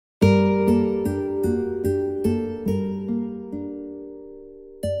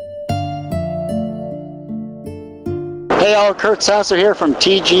Hey all, Kurt Sasser here from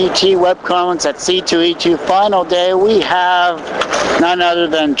TGT Webcomics at C2E2 final day. We have none other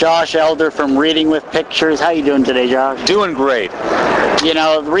than Josh Elder from Reading with Pictures. How you doing today, Josh? Doing great. You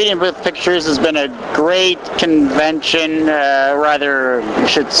know, Reading with Pictures has been a great convention, rather, I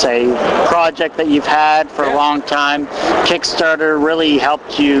should say, project that you've had for a long time. Kickstarter really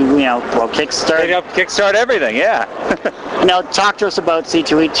helped you, kickstart. It helped kickstart everything, yeah. Now, talk to us about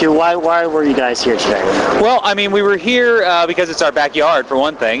C2E2. Why were you guys here today? Well, I mean, we were here because it's our backyard, for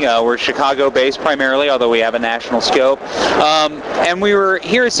one thing. We're Chicago-based primarily, although we have a national scope. And we were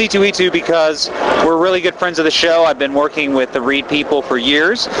here at C2E2 because we're really good friends of the show. I've been working with the Read people for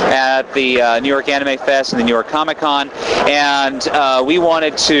years at the New York Anime Fest and the New York Comic Con, and we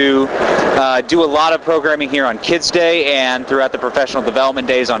wanted to do a lot of programming here on Kids Day and throughout the professional development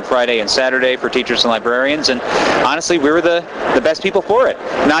days on Friday and Saturday for teachers and librarians. And honestly, we were the best people for it.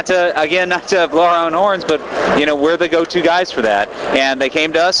 Not to blow our own horns, but we're the go-to guys for that. And they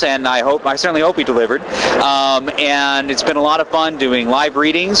came to us, and I certainly hope we delivered. And it's been a lot of fun doing live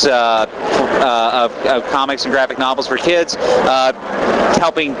readings of comics and graphic novels for kids,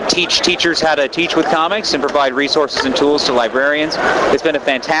 helping teach teachers how to teach with comics and provide resources and tools to librarians. It's been a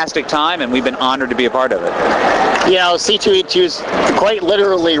fantastic time, and we've been honored to be a part of it. C2E2 is quite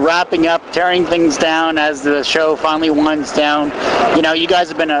literally wrapping up, tearing things down as the show finally winds down. You guys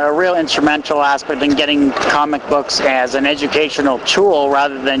have been a real instrumental aspect in getting comic books as an educational tool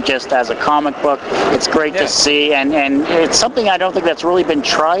rather than just as a comic book. It's great to see, and it's something I don't think that's really been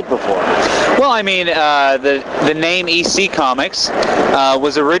tried before. Well, I mean, the name EC Comics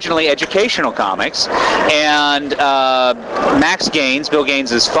was originally educational comics, and Max Gaines, Bill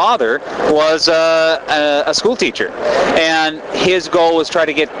Gaines' father, was a school teacher, and his goal was try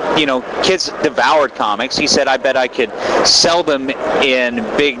to get kids devoured comics. He said, I bet I could sell them in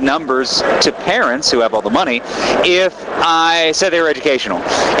big numbers to parents who have all the money if I said they were educational,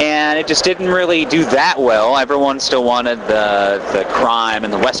 and it just didn't really do that well. Everyone still wanted the crime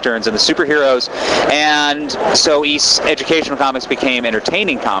and the westerns and the superheroes, and so educational comics became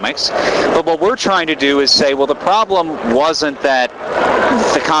entertaining comics. But what we're trying to do is say, well, the problem wasn't that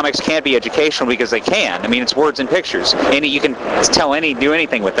the comics can't be educational, because they can. I mean, it's words and pictures, and you can do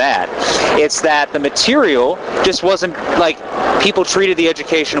anything with that. It's that the material just wasn't like people treated the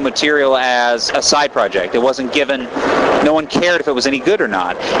educational material as a side project. It wasn't given. No one cared if it was any good or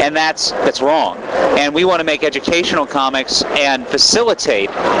not, and that's wrong. And we want to make educational comics and facilitate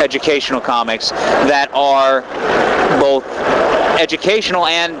educational comics that are both educational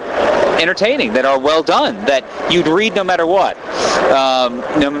and entertaining, that are well done, that you'd read no matter what.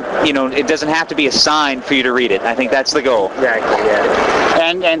 It doesn't have to be assigned for you to read it. I think that's the goal. Exactly, yeah.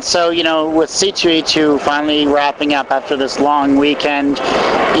 And so, with C2E2 finally wrapping up after this long weekend,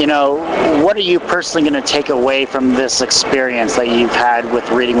 what are you personally going to take away from this experience that you've had with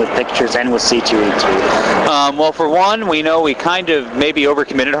Reading with Pictures and with C2E2? Well, for one, we know we kind of maybe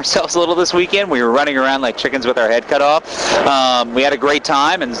overcommitted ourselves a little this weekend. We were running around like chickens with our head cut off. We had a great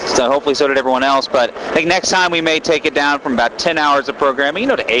time, and so hopefully so did everyone else, but I think next time we may take it down from about 10 hours of programming,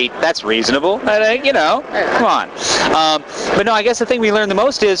 to 8. That's reasonable. I think, come on. But no, I guess the thing we learned the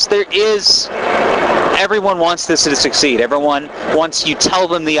most is everyone wants this to succeed. Everyone, once you tell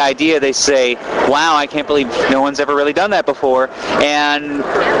them the idea, they say, wow, I can't believe no one's ever really done that before. And,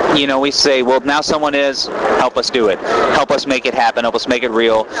 we say, well, now someone is, help us do it. Help us make it happen. Help us make it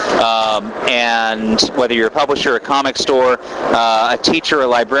real. And whether you're a publisher, a comic store, a teacher, a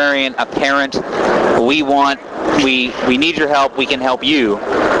librarian, a parent, we need your help. We can help you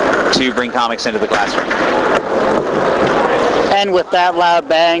to bring comics into the classroom. And with that loud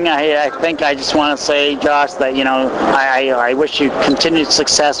bang, I think I just want to say, Josh, that I wish you continued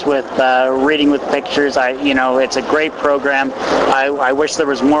success with Reading with Pictures. It's a great program. I wish there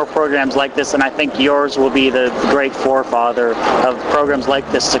was more programs like this, and I think yours will be the great forefather of programs like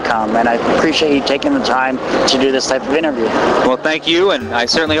this to come. And I appreciate you taking the time to do this type of interview. Well, thank you, and I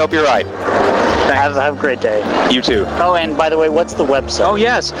certainly hope you're right. Have a great day. You too. Oh, and by the way, what's the website? Oh,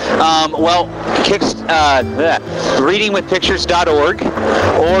 yes. readingwithpictures.org,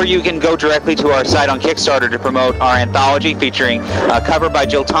 or you can go directly to our site on Kickstarter to promote our anthology featuring a cover by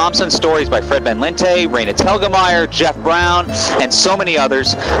Jill Thompson, stories by Fred Van Linte, Raina Telgemeier, Jeff Brown, and so many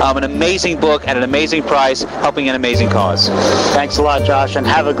others. An amazing book at an amazing price, helping an amazing cause. Thanks a lot, Josh, and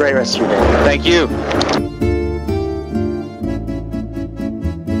have a great rest of your day. Thank you.